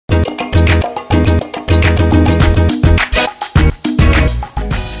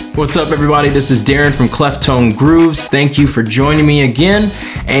What's up, everybody? This is Darren from Clef Grooves. Thank you for joining me again.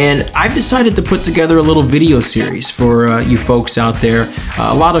 And I've decided to put together a little video series for you folks out there.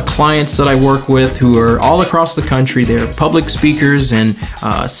 A lot of clients that I work with who are all across the country. They're public speakers and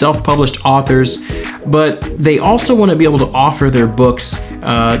self-published authors, but they also want to be able to offer their books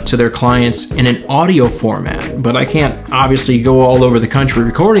to their clients in an audio format. But I can't obviously go all over the country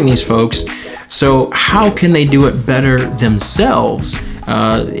recording these folks. So how can they do it better themselves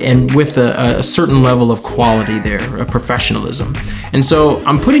and with a certain level of quality there, a professionalism? And so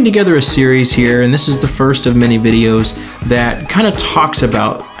I'm putting together a series here, and this is the first of many videos that kind of talks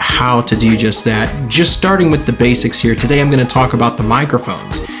about how to do just that. Just starting with the basics here. Today I'm going to talk about the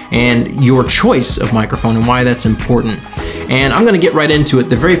microphones and your choice of microphone and why that's important. And I'm going to get right into it.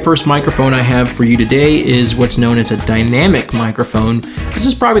 The very first microphone I have for you today is what's known as a dynamic microphone. This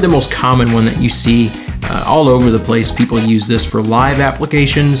is probably the most common one that you see all over the place. People use this for live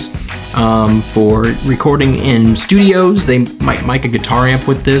applications, for recording in studios. They might mic a guitar amp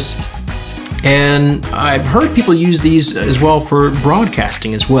with this. And I've heard people use these as well for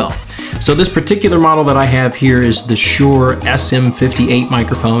broadcasting as well. So this particular model that I have here is the Shure SM58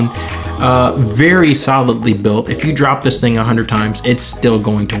 microphone. Very solidly built. If you drop this thing 100 times, it's still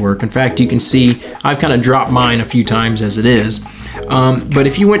going to work. In fact, you can see I've kind of dropped mine a few times as it is. But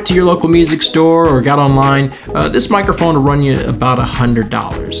if you went to your local music store or got online, this microphone will run you about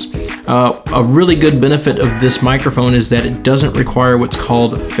 $100. A really good benefit of this microphone is that it doesn't require what's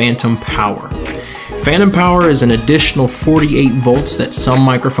called phantom power. Phantom power is an additional 48 volts that some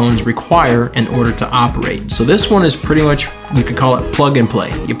microphones require in order to operate. So this one is pretty much, you could call it plug and play.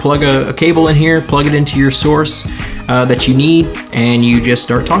 You plug a cable in here, plug it into your source that you need, and you just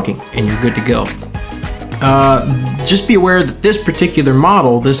start talking and you're good to go. Just be aware that this particular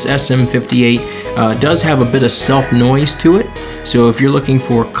model, this SM58, does have a bit of self-noise to it. So if you're looking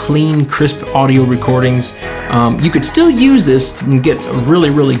for clean, crisp audio recordings, you could still use this and get a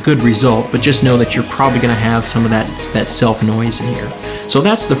really good result, but just know that you're probably going to have some of that self-noise in here. So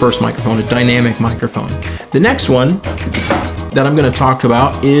that's the first microphone, a dynamic microphone. The next one that I'm going to talk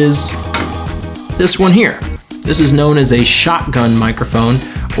about is this one here. This is known as a shotgun microphone,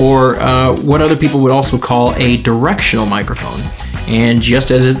 or what other people would also call a directional microphone. And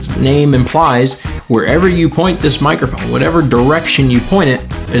just as its name implies, wherever you point this microphone, whatever direction you point it,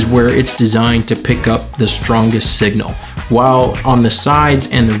 is where it's designed to pick up the strongest signal, while on the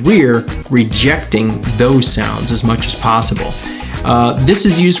sides and the rear rejecting those sounds as much as possible. This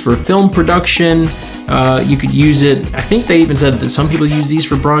is used for film production. You could use it, I think they even said that some people use these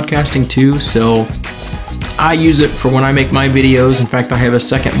for broadcasting too, so I use it for when I make my videos. In fact, I have a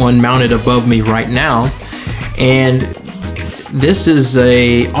second one mounted above me right now. And this is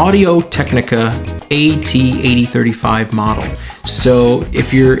a Audio-Technica AT8035 model. So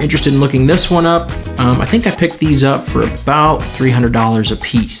if you're interested in looking this one up, I think I picked these up for about $300 a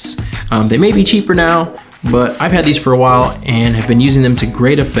piece. They may be cheaper now, but I've had these for a while and have been using them to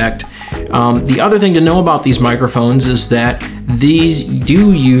great effect. The other thing to know about these microphones is that these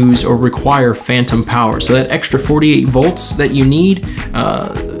do use or require phantom power. So that extra 48 volts that you need,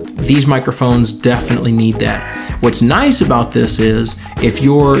 these microphones definitely need that. What's nice about this is if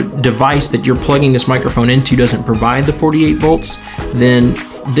your device that you're plugging this microphone into doesn't provide the 48 volts, then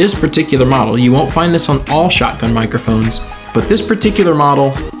this particular model, you won't find this on all shotgun microphones, but this particular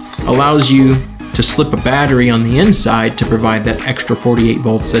model allows you to slip a battery on the inside to provide that extra 48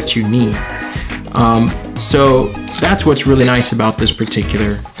 volts that you need. So that's what's really nice about this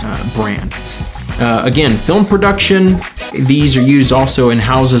particular brand. Again, film production, these are used also in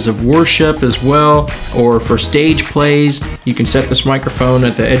houses of worship as well, or for stage plays. You can set this microphone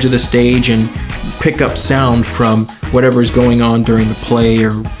at the edge of the stage and pick up sound from whatever is going on during the play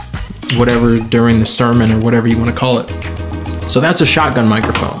or whatever during the sermon or whatever you want to call it. So that's a shotgun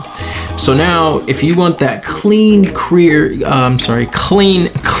microphone. So now, if you want that clean, clear,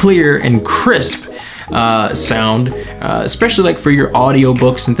 and crisp sound, especially like for your audio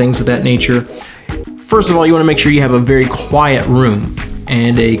books and things of that nature, first of all, you want to make sure you have a very quiet room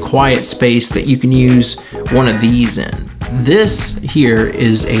and a quiet space that you can use one of these in. This here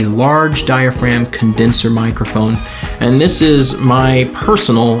is a large diaphragm condenser microphone, and this is my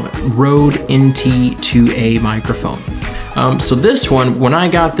personal Rode NT2A microphone. So this one, when I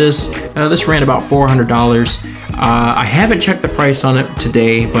got this, this ran about $400. I haven't checked the price on it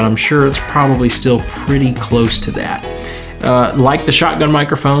today, but I'm sure it's probably still pretty close to that. Like the shotgun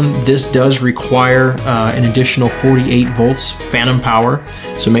microphone, this does require an additional 48 volts phantom power.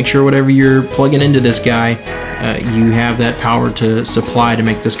 So make sure whatever you're plugging into this guy, you have that power to supply to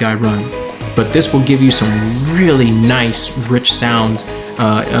make this guy run. But this will give you some really nice, rich sound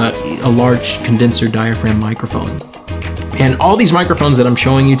a large condenser diaphragm microphone. And all these microphones that I'm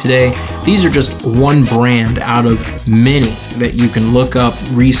showing you today, these are just one brand out of many that you can look up,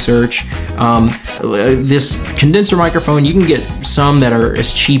 research. This condenser microphone, you can get some that are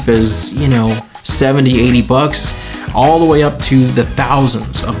as cheap as, you know, 70, 80 bucks, all the way up to the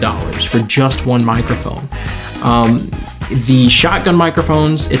thousands of dollars for just one microphone. The shotgun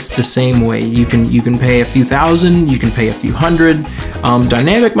microphones, it's the same way. You can pay a few thousand, you can pay a few hundred.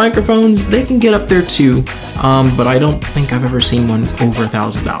 Dynamic microphones, they can get up there too, but I don't think I've ever seen one over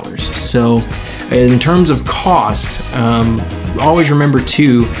 $1,000. So in terms of cost, always remember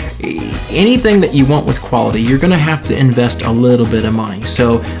too, anything that you want with quality, you're gonna have to invest a little bit of money.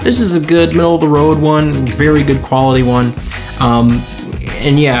 So this is a good middle of the road one, very good quality one.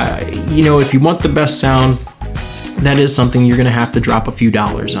 And yeah, you know, if you want the best sound, that is something you're gonna have to drop a few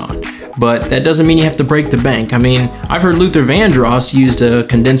dollars on. But that doesn't mean you have to break the bank. I mean, I've heard Luther Vandross used a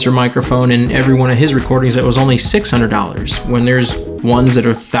condenser microphone in every one of his recordings that was only $600, when there's ones that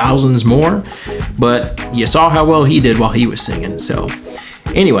are thousands more. But you saw how well he did while he was singing. So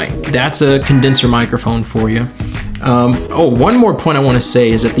anyway, that's a condenser microphone for you. Oh, one more point I want to say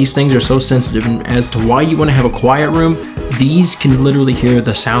is that these things are so sensitive, and as to why you want to have a quiet room, these can literally hear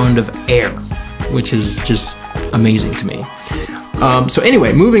the sound of air, which is just amazing to me. So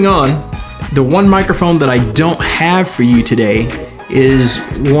anyway, moving on, the one microphone that I don't have for you today is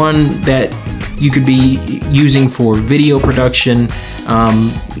one that you could be using for video production,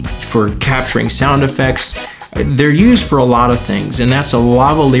 for capturing sound effects. They're used for a lot of things, and that's a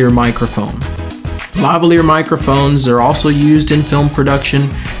lavalier microphone. Lavalier microphones are also used in film production.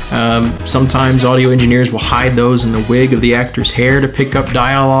 Sometimes audio engineers will hide those in the wig of the actor's hair to pick up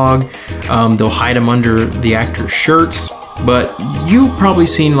dialogue. They'll hide them under the actor's shirts. But you've probably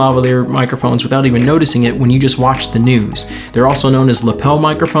seen lavalier microphones without even noticing it when you just watch the news. They're also known as lapel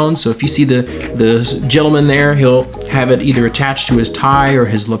microphones. So if you see the gentleman there, he'll have it either attached to his tie or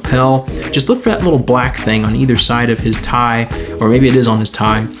his lapel. Just look for that little black thing on either side of his tie, or maybe it is on his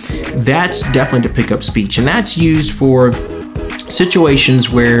tie. That's definitely to pick up speech, and that's used for situations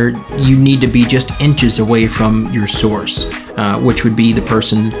where you need to be just inches away from your source, which would be the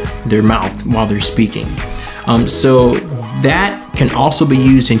person, their mouth, while they're speaking. So that can also be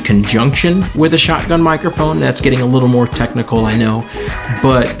used in conjunction with a shotgun microphone. That's getting a little more technical, I know.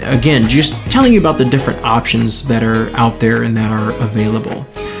 But again, just telling you about the different options that are out there and that are available.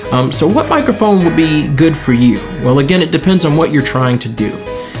 So what microphone would be good for you? Well, again, it depends on what you're trying to do.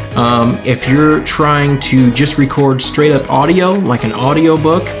 If you're trying to just record straight up audio, like an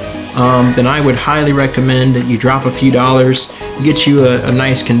audiobook, then I would highly recommend that you drop a few dollars, get you a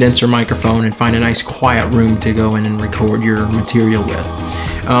nice condenser microphone, and find a nice quiet room to go in and record your material with.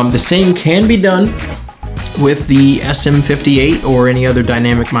 The same can be done with the SM58 or any other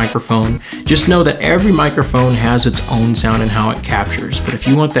dynamic microphone. Just know that every microphone has its own sound and how it captures. But if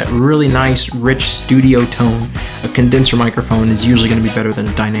you want that really nice, rich studio tone, a condenser microphone is usually going to be better than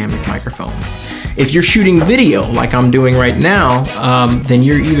a dynamic microphone. If you're shooting video like I'm doing right now, then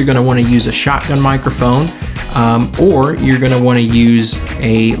you're either going to want to use a shotgun microphone, or you're going to want to use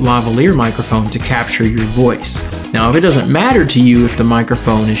a lavalier microphone to capture your voice. Now, if it doesn't matter to you if the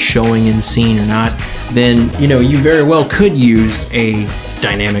microphone is showing in scene or not, then you very well could use a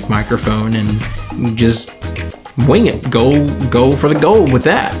dynamic microphone and just wing it. Go for the gold with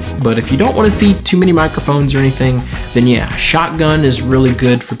that. But if you don't want to see too many microphones or anything, then yeah, shotgun is really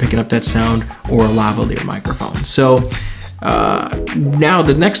good for picking up that sound, or a lavalier microphone. So now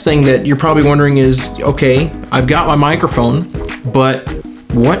the next thing that you're probably wondering is, okay, I've got my microphone, but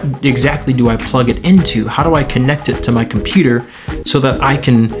what exactly do I plug it into? How do I connect it to my computer so that I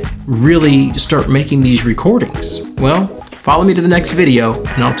can really start making these recordings? Well, follow me to the next video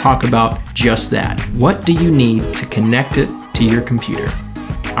and I'll talk about just that. What do you need to connect it to your computer?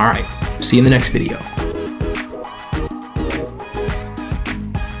 All right, see you in the next video.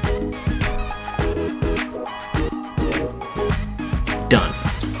 Done.